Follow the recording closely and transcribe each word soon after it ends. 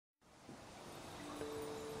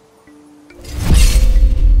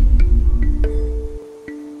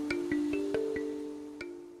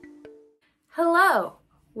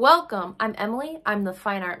Welcome, I'm Emily, I'm the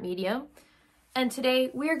Fine Art Medium, and today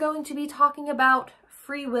we are going to be talking about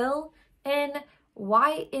free will and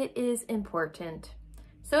why it is important.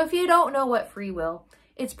 So if you don't know what free will,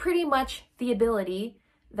 it's pretty much the ability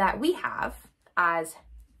that we have as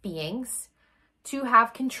beings to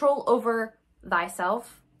have control over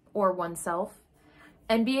thyself or oneself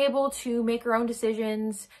and be able to make our own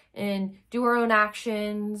decisions and do our own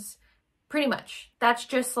actions, pretty much. That's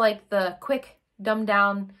just like the quick dumbed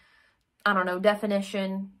down, I don't know,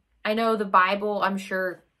 definition. I know the Bible, I'm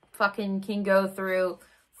sure fucking can go through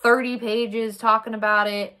 30 pages talking about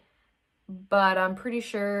it, but I'm pretty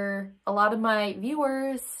sure a lot of my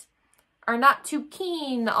viewers are not too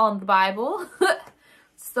keen on the Bible.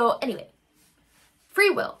 So anyway, free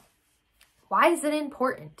will. Why is it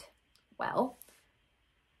important? Well,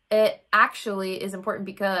 it actually is important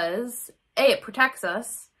because A, it protects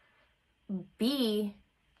us, B,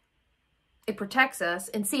 it protects us,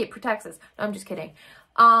 and C, it protects us. No, I'm just kidding.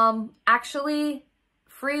 Actually,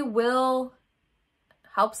 free will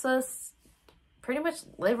helps us pretty much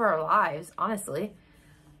live our lives, honestly.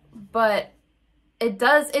 But it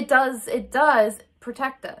does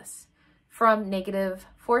protect us from negative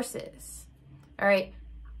forces. All right.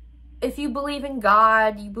 If you believe in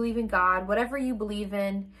God, you believe in God, whatever you believe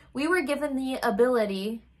in, we were given the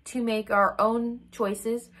ability to make our own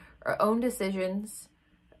choices, our own decisions.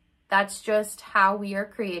 That's just how we are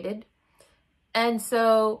created. And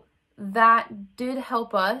so that did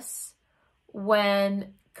help us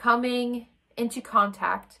when coming into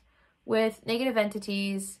contact with negative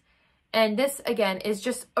entities. And this, again, is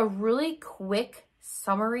just a really quick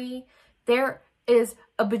summary. There is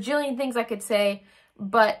a bajillion things I could say,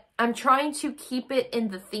 but I'm trying to keep it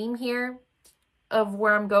in the theme here of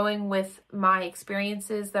where I'm going with my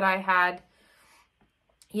experiences that I had,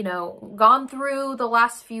 you know, gone through the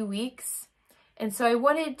last few weeks. And so I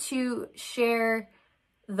wanted to share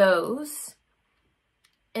those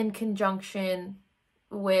in conjunction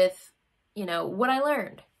with, you know, what I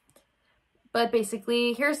learned. But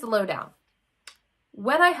basically, here's the lowdown.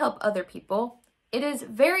 When I help other people, it is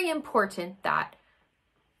very important that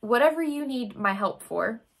whatever you need my help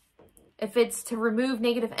for, if it's to remove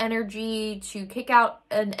negative energy, to kick out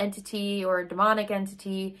an entity or a demonic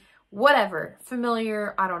entity, whatever,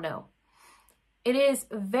 familiar, I don't know. It is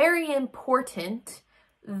very important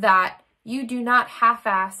that you do not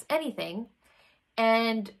half-ass anything,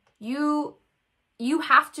 and you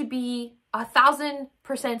have to be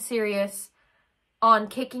 1000% serious on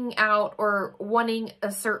kicking out or wanting a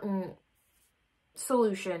certain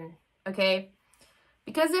solution, okay?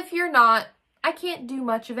 Because if you're not, I can't do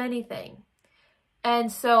much of anything. And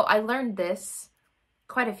so I learned this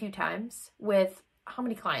quite a few times with how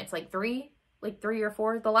many clients? Like three or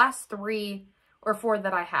four? The last 3 or 4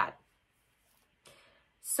 that I had.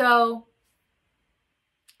 So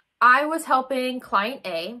I was helping client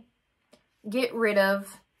A get rid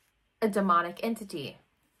of a demonic entity.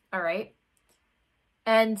 All right.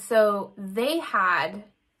 And so they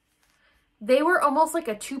were almost like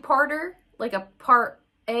a two-parter, like a part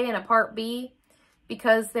A and a part B,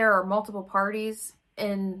 because there are multiple parties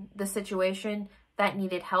in the situation that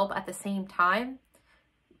needed help at the same time.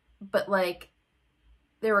 But like,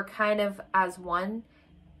 they were kind of as one.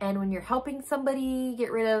 And when you're helping somebody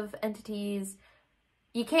get rid of entities,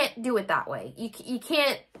 you can't do it that way.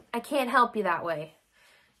 I can't help you that way.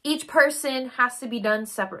 Each person has to be done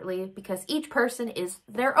separately because each person is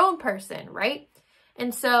their own person, right?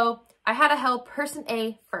 And so I had to help person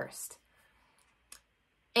A first.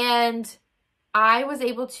 And I was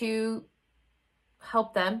able to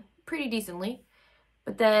help them pretty decently.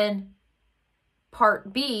 But then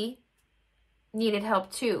part B needed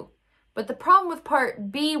help too. But the problem with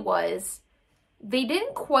part B was they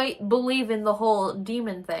didn't quite believe in the whole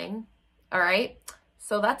demon thing. All right.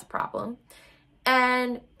 So that's a problem.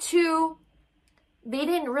 And 2, they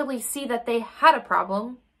didn't really see that they had a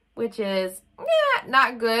problem, which is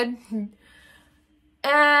not good.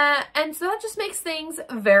 And so that just makes things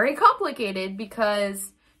very complicated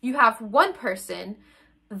because you have one person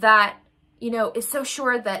that, you know, is so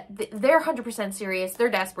sure that they're 100% serious. They're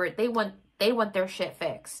desperate. They want their shit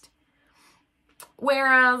fixed.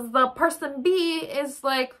 Whereas the person B is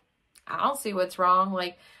like, I don't see what's wrong.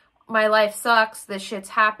 Like, my life sucks. This shit's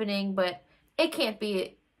happening, but it can't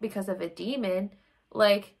be because of a demon.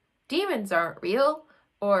 Like, demons aren't real.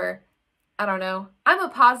 Or, I don't know, I'm a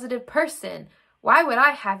positive person. Why would I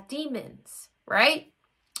have demons, right?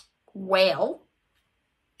 Well,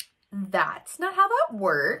 that's not how that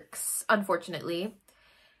works, unfortunately.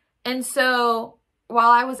 And so while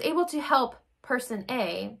I was able to help person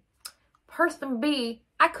A, person B,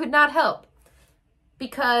 I could not help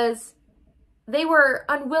because they were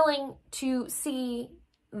unwilling to see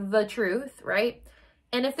the truth, right?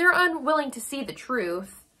 And if they're unwilling to see the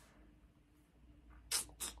truth,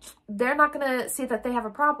 they're not going to see that they have a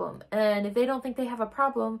problem. And if they don't think they have a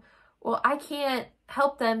problem, well, I can't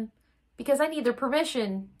help them because I need their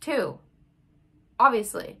permission too,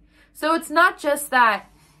 obviously. So it's not just that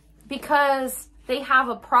because they have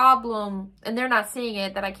a problem and they're not seeing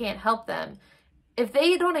it that I can't help them. If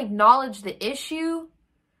they don't acknowledge the issue,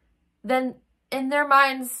 then in their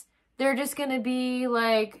minds, they're just going to be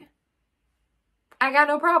like, I got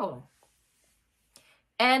no problem.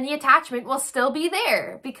 And the attachment will still be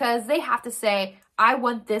there because they have to say, I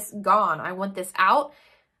want this gone. I want this out.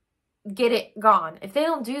 Get it gone. If they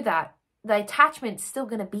don't do that, the attachment's still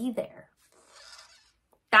going to be there.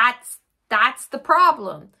 That's the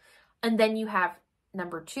problem. And then you have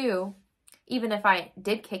number 2. Even if I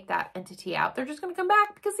did kick that entity out, they're just going to come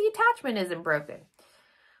back because the attachment isn't broken.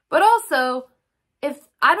 But also, if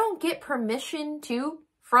I don't get permission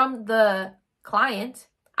from the client,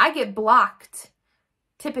 I get blocked.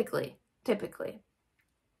 Typically.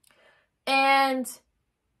 And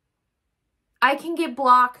I can get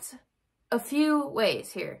blocked a few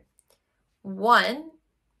ways here. 1,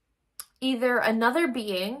 either another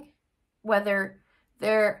being, whether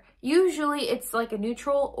usually it's like a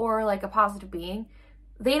neutral or like a positive being,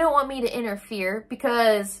 they don't want me to interfere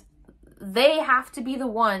because they have to be the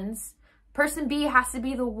ones, person B has to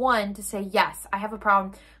be the one to say, yes, I have a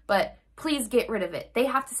problem, but please get rid of it. They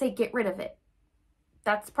have to say, get rid of it.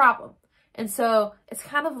 That's the problem. And so it's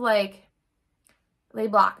kind of like they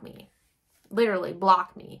block me, literally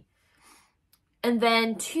block me. And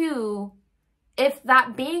then 2, if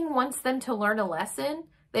that being wants them to learn a lesson,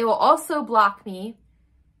 they will also block me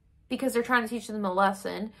because they're trying to teach them a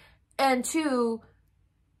lesson. And 2,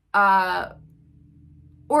 or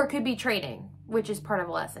it could be training, which is part of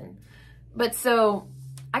a lesson. But so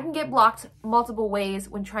I can get blocked multiple ways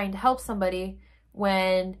when trying to help somebody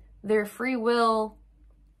when their free will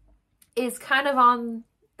is kind of on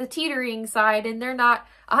the teetering side and they're not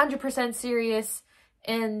 100% serious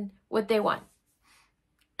in what they want.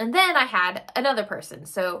 And then I had another person.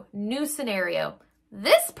 So new scenario.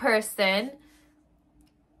 This person,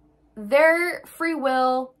 their free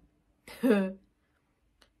will,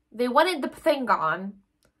 they wanted the thing gone,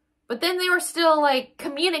 but then they were still like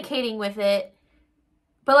communicating with it,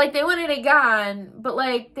 but like they wanted it gone, but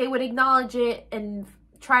like they would acknowledge it and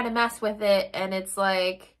try to mess with it. And it's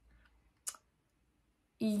like,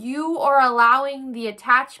 you are allowing the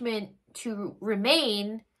attachment to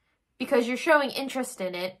remain because you're showing interest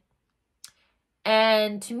in it.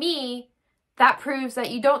 And to me, that proves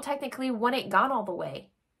that you don't technically want it gone all the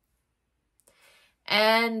way.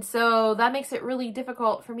 And so that makes it really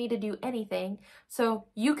difficult for me to do anything. So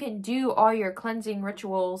you can do all your cleansing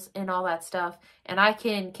rituals and all that stuff, and I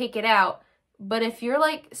can kick it out. But if you're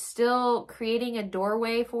like still creating a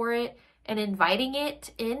doorway for it and inviting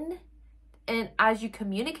it in, and as you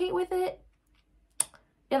communicate with it,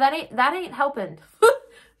 yeah, that ain't helping.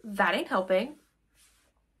 That ain't helping.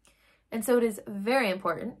 And so it is very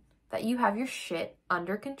important that you have your shit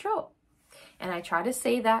under control. And I try to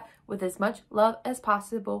say that with as much love as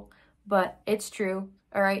possible, but it's true,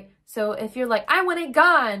 all right? So if you're like, I want it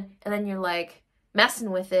gone, and then you're like messing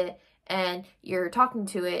with it, and you're talking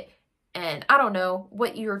to it, and I don't know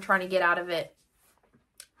what you're trying to get out of it,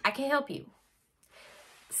 I can't help you.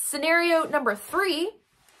 Scenario number 3,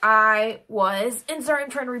 I was, and sorry, I'm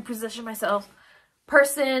trying to reposition myself,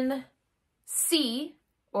 person C,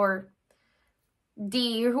 or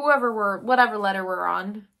D, or whatever letter we're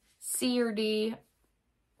on, C or D.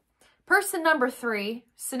 Person number 3,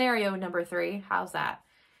 scenario number 3, how's that?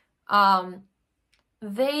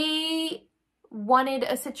 They wanted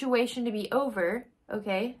a situation to be over,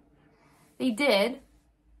 okay? They did,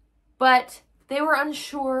 but they were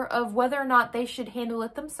unsure of whether or not they should handle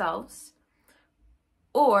it themselves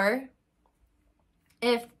or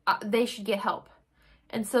if they should get help.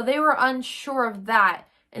 And so they were unsure of that.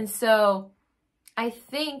 And so I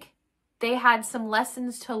think they had some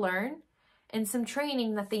lessons to learn and some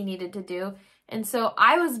training that they needed to do. And so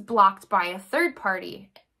I was blocked by a third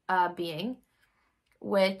party being,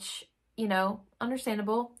 which, you know,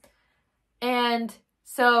 understandable. And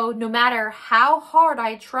so no matter how hard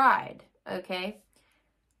I tried, okay,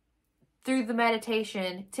 through the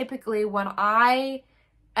meditation, typically when I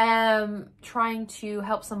am trying to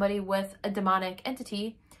help somebody with a demonic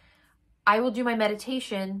entity, I will do my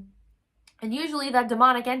meditation, and usually that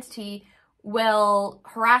demonic entity will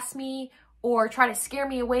harass me or try to scare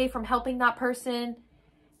me away from helping that person.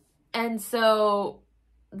 And so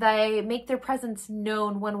they make their presence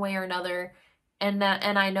known one way or another. and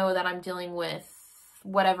I know that I'm dealing with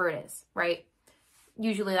whatever it is, right?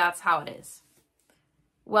 Usually that's how it is.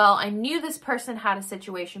 Well, I knew this person had a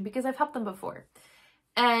situation because I've helped them before.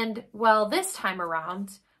 And well, this time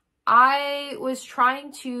around, I was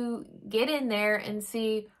trying to get in there and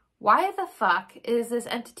see, why the fuck is this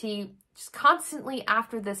entity just constantly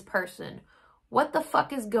after this person? What the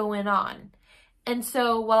fuck is going on? And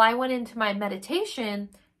so while I went into my meditation,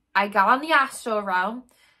 I got on the astral realm.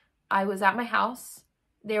 I was at my house.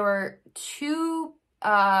 There were two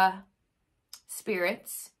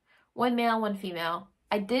spirits, one male, one female.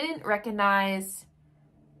 I didn't recognize...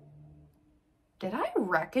 Did I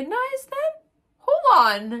recognize them? Hold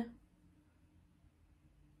on.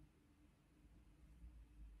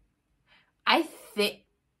 I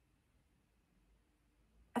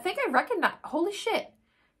think I recognize... Holy shit.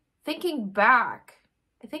 Thinking back,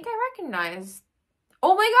 I think I recognized...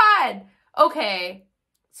 Oh my god! Okay.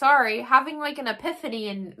 Sorry, having like an epiphany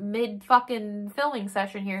in mid-fucking filming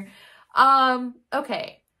session here.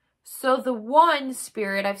 Okay. So the one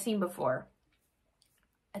spirit I've seen before.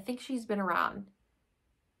 I think she's been around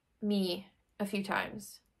me a few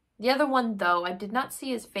times. The other one, though, I did not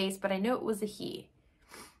see his face, but I knew it was a he.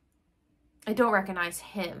 I don't recognize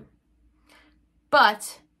him.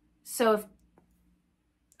 But, so,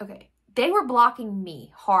 okay, they were blocking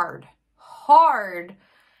me hard.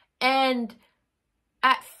 And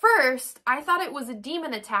at first, I thought it was a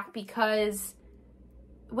demon attack because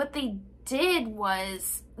what they did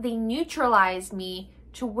was they neutralized me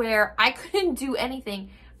to where I couldn't do anything.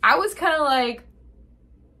 I was kind of like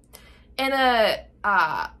in a,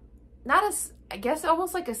 I guess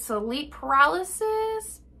almost like a sleep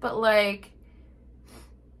paralysis, but like,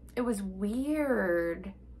 it was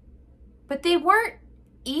weird. But they weren't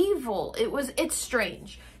evil. It's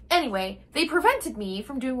strange. Anyway, they prevented me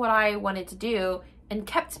from doing what I wanted to do and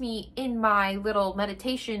kept me in my little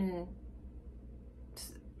meditation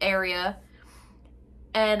area.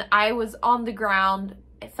 And I was on the ground.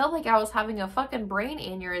 It felt like I was having a fucking brain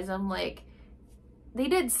aneurysm. Like, they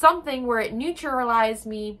did something where it neutralized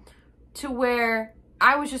me to where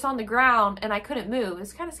I was just on the ground and I couldn't move.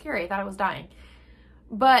 It's kind of scary. I thought I was dying.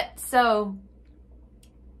 But, so,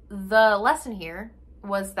 the lesson here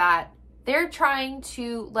was that they're trying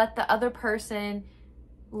to let the other person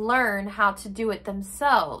learn how to do it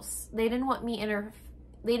themselves. They didn't want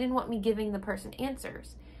me giving the person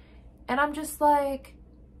answers. And I'm just like,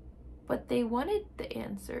 but they wanted the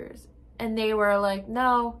answers. And they were like,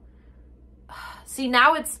 no. See,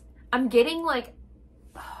 now I'm getting like,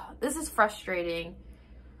 this is frustrating.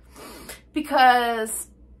 Because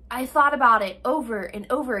I thought about it over and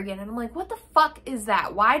over again. And I'm like, what the fuck is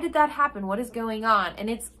that? Why did that happen? What is going on? And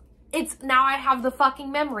it's now I have the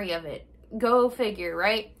fucking memory of it. Go figure,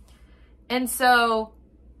 right? And so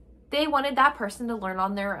they wanted that person to learn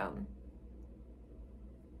on their own.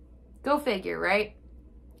 Go figure, right?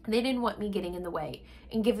 They didn't want me getting in the way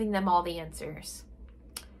and giving them all the answers.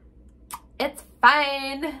 It's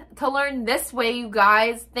fine to learn this way, you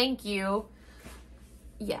guys. Thank you.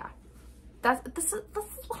 Yeah. This is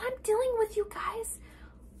what I'm dealing with, you guys.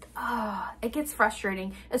 It gets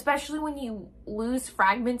frustrating, especially when you lose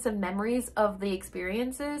fragments of memories of the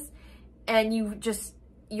experiences and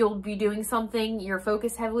you'll be doing something, you're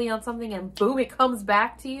focused heavily on something, and boom, it comes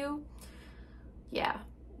back to you. Yeah.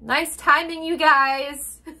 Nice timing, you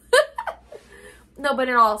guys. No, but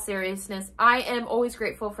in all seriousness, I am always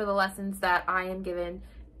grateful for the lessons that I am given.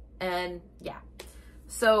 And yeah.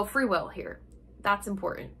 So free will here. That's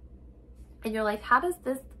important. And you're like, how does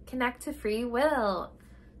this connect to free will?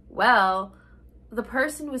 Well, the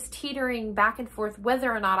person was teetering back and forth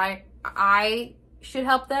whether or not I should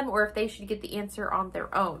help them or if they should get the answer on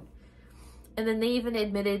their own. And then they even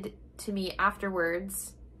admitted to me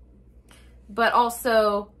afterwards. But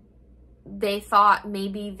also, they thought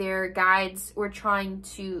maybe their guides were trying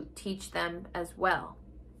to teach them as well.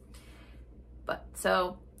 But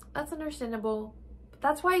so, that's understandable. But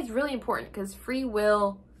that's why it's really important, because free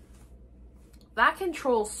will, that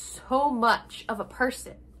controls so much of a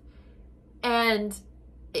person. And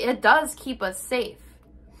it does keep us safe.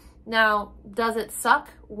 Now, does it suck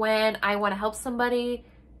when I want to help somebody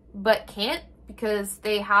but can't because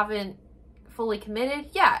they haven't fully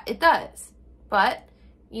committed? Yeah, it does. But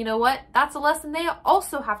you know what? That's a lesson they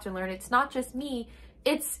also have to learn. It's not just me.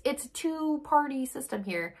 It's a two-party system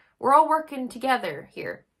here. We're all working together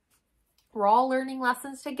here. We're all learning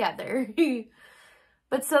lessons together.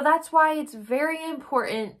 But so that's why it's very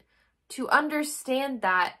important to understand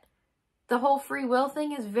that the whole free will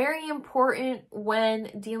thing is very important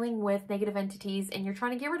when dealing with negative entities and you're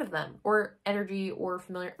trying to get rid of them, or energy or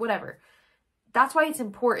familiar, whatever. That's why it's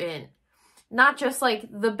important. Not just like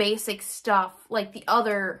the basic stuff, like the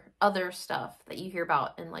other stuff that you hear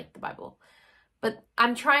about in like the Bible. But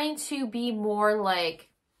I'm trying to be more like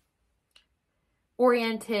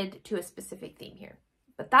oriented to a specific theme here.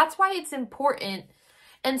 But that's why it's important.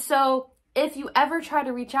 And so if you ever try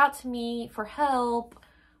to reach out to me for help,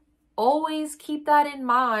 always keep that in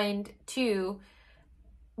mind too.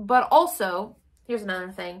 But also, here's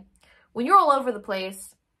another thing. When you're all over the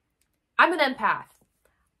place, I'm an empath.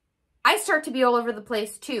 I start to be all over the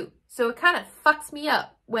place too. So it kind of fucks me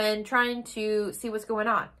up when trying to see what's going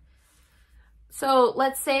on. So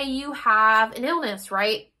let's say you have an illness,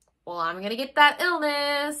 right? Well, I'm going to get that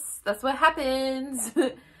illness. That's what happens.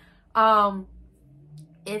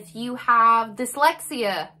 If you have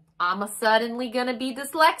dyslexia, I'm suddenly going to be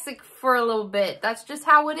dyslexic for a little bit. That's just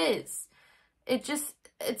how it is. It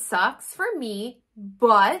sucks for me,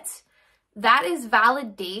 but that is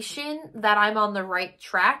validation that I'm on the right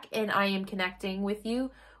track and I am connecting with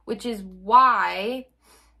you, which is why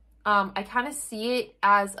I kind of see it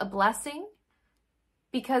as a blessing,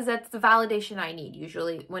 because that's the validation I need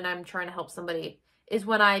usually when I'm trying to help somebody, is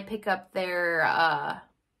when I pick up their, I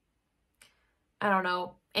don't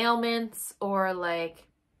know, ailments or like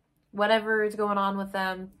whatever is going on with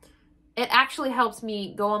them. It actually helps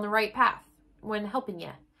me go on the right path when helping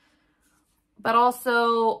you. But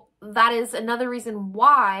also, that is another reason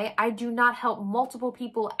why I do not help multiple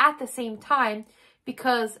people at the same time,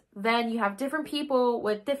 because then you have different people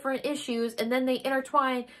with different issues and then they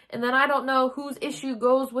intertwine and then I don't know whose issue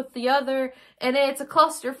goes with the other and it's a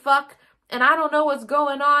clusterfuck and I don't know what's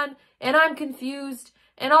going on and I'm confused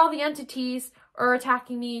and all the entities are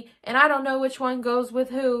attacking me and I don't know which one goes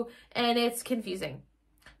with who and it's confusing.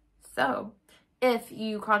 So if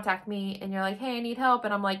you contact me and you're like, hey, I need help,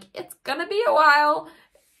 and I'm like, it's gonna be a while.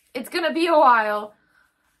 It's gonna be a while.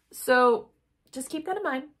 So just keep that in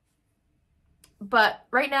mind. But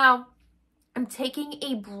right now, I'm taking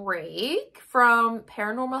a break from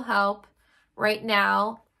paranormal help right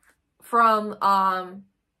now, from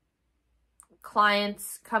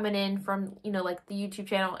clients coming in from, you know, like the YouTube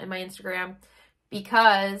channel and my Instagram,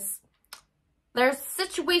 because there's a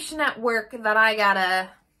situation at work that I gotta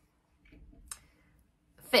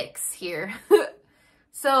fix here.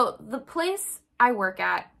 So the place I work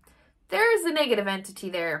at, there's a negative entity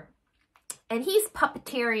there, and he's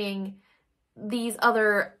puppeteering these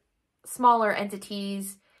other smaller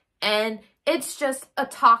entities, and it's just a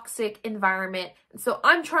toxic environment. And so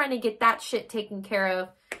I'm trying to get that shit taken care of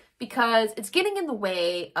because it's getting in the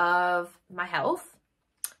way of my health,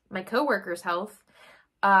 my coworkers' health,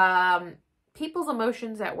 people's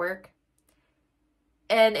emotions at work,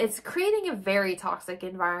 and it's creating a very toxic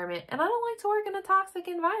environment. And I don't like to work in a toxic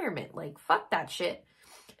environment. Like, fuck that shit.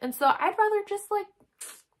 And so I'd rather just like,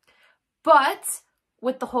 but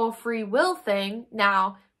with the whole free will thing,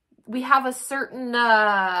 now we have a certain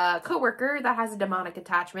coworker that has a demonic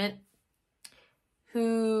attachment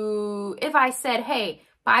who, if I said, hey,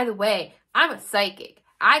 by the way, I'm a psychic,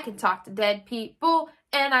 I can talk to dead people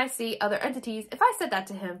and I see other entities. If I said that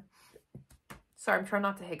to him, sorry, I'm trying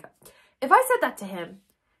not to hiccup. If I said that to him,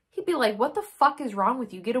 he'd be like, what the fuck is wrong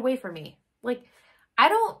with you? Get away from me. Like, I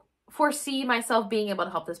don't foresee myself being able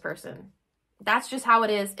to help this person. That's just how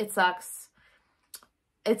it is. It sucks.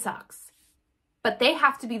 It sucks. But they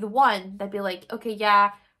have to be the one that'd be like, okay,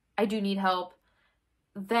 yeah, I do need help.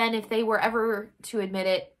 Then if they were ever to admit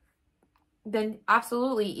it, then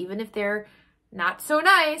absolutely, even if they're not so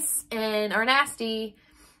nice and are nasty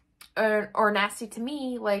or nasty to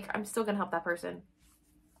me, like, I'm still gonna help that person.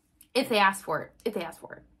 If they ask for it. If they ask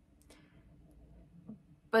for it.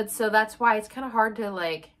 But so that's why it's kind of hard to,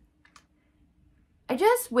 like, I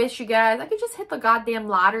just wish you guys, I could just hit the goddamn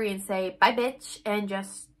lottery and say, bye bitch, and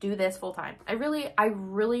just do this full time. I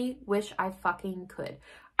really wish I fucking could.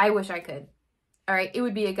 I wish I could. All right, it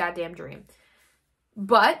would be a goddamn dream.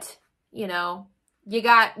 But, you know, you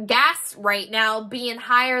got gas right now being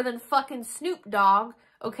higher than fucking Snoop Dogg,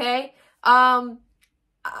 okay? Most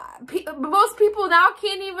people now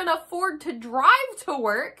can't even afford to drive to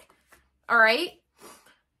work, all right?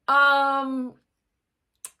 I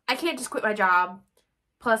can't just quit my job.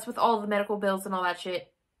 Plus, with all the medical bills and all that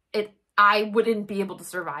shit, I wouldn't be able to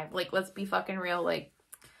survive. Like, let's be fucking real. Like,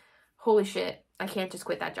 holy shit, I can't just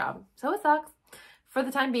quit that job. So it sucks for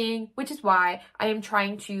the time being, which is why I am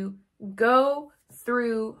trying to go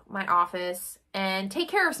through my office and take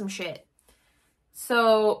care of some shit.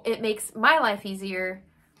 So it makes my life easier,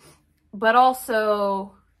 but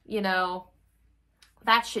also, you know,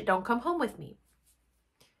 that shit don't come home with me.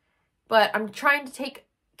 But I'm trying to take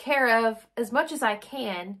care of as much as I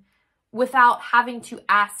can without having to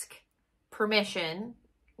ask permission,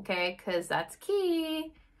 okay? Because that's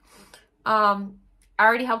key. I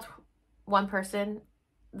already helped one person.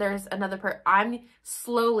 There's another I'm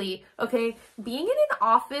slowly, okay? Being in an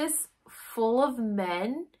office full of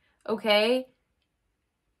men, okay?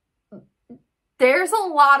 There's a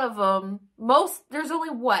lot of them. There's only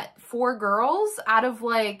what? 4 girls out of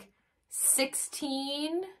like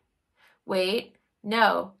 16? Wait,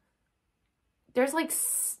 no. There's like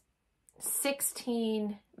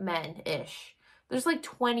 16 men-ish. There's like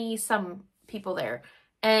 20 some people there.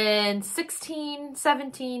 And 16,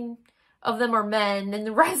 17 of them are men. And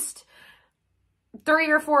the rest, 3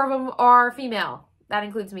 or 4 of them are female. That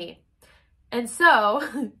includes me. And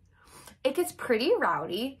so, it gets pretty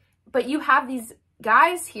rowdy. But you have these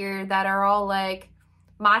guys here that are all like,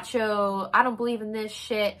 macho, I don't believe in this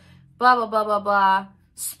shit, blah, blah, blah, blah, blah,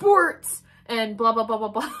 sports, and blah, blah, blah, blah,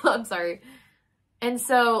 blah. I'm sorry. And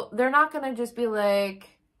so they're not going to just be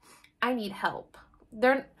like, I need help.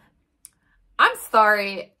 I'm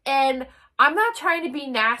sorry. And I'm not trying to be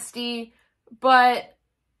nasty, but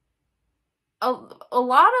a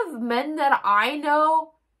lot of men that I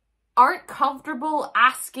know aren't comfortable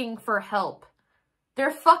asking for help. They're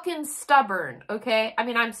fucking stubborn, okay? I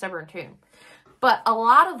mean, I'm stubborn too. But a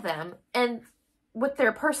lot of them, and with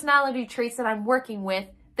their personality traits that I'm working with,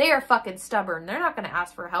 they are fucking stubborn. They're not going to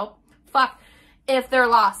ask for help. Fuck. If they're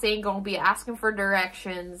lost, they ain't going to be asking for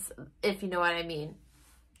directions, if you know what I mean.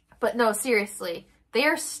 But no, seriously.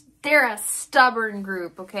 They're a stubborn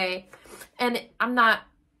group, okay? And I'm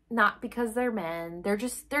not because they're men. They're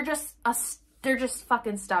just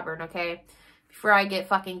fucking stubborn, okay? Before I get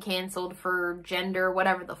fucking canceled for gender,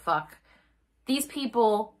 whatever the fuck. These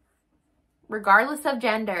people, regardless of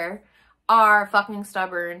gender, are fucking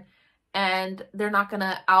stubborn, and they're not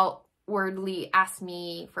gonna outwardly ask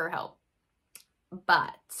me for help.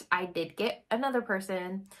 But I did get another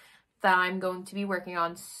person that I'm going to be working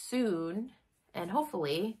on soon, and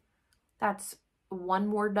hopefully that's one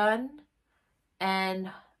more done, and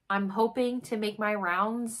I'm hoping to make my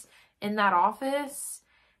rounds in that office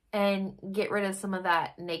and get rid of some of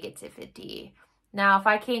that negativity. Now, if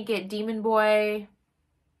I can't get Demon Boy,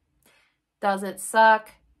 does it suck?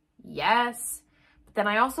 Yes. But then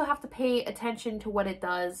I also have to pay attention to what it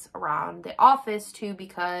does around the office too,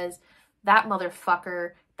 because that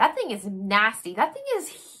motherfucker, that thing is nasty. That thing is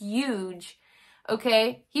huge,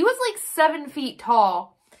 okay? He was like 7 feet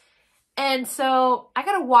tall. And so I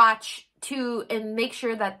gotta watch too and make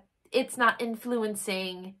sure that it's not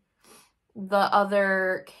influencing the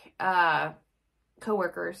other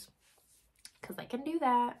coworkers, because I can do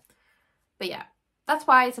that. But yeah, that's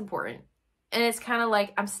why it's important. And it's kind of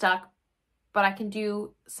like I'm stuck, but I can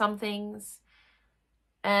do some things.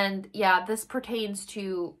 And yeah, this pertains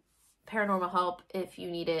to paranormal help if you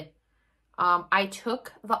need it. I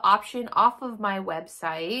took the option off of my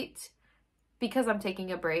website because I'm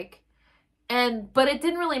taking a break. But it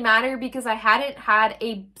didn't really matter because I hadn't had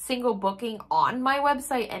a single booking on my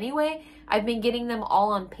website anyway. I've been getting them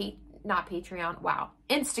all on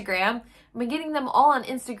Instagram. I've been getting them all on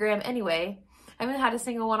Instagram anyway. I haven't had a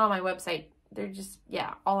single one on my website. They're just,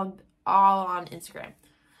 yeah, all on Instagram.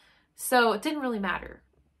 So it didn't really matter.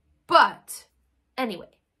 But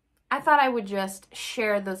anyway, I thought I would just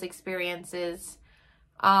share those experiences.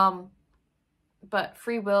 But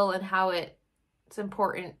free will and how it's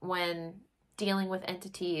important when dealing with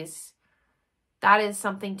entities, that is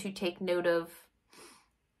something to take note of.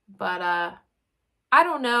 But I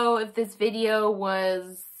don't know if this video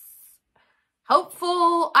was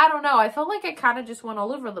helpful. I don't know. I felt like I kind of just went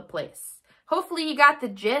all over the place. Hopefully you got the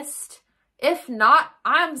gist. If not,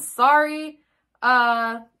 I'm sorry.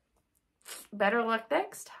 Better luck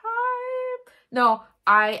next time. No,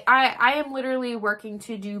 I am literally working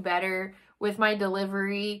to do better with my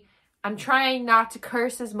delivery. I'm trying not to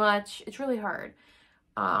curse as much. It's really hard.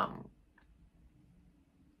 Yeah.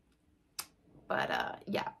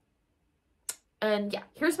 And yeah,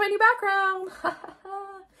 here's my new background.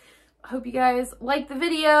 I hope you guys liked the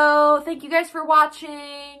video. Thank you guys for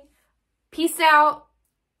watching. Peace out.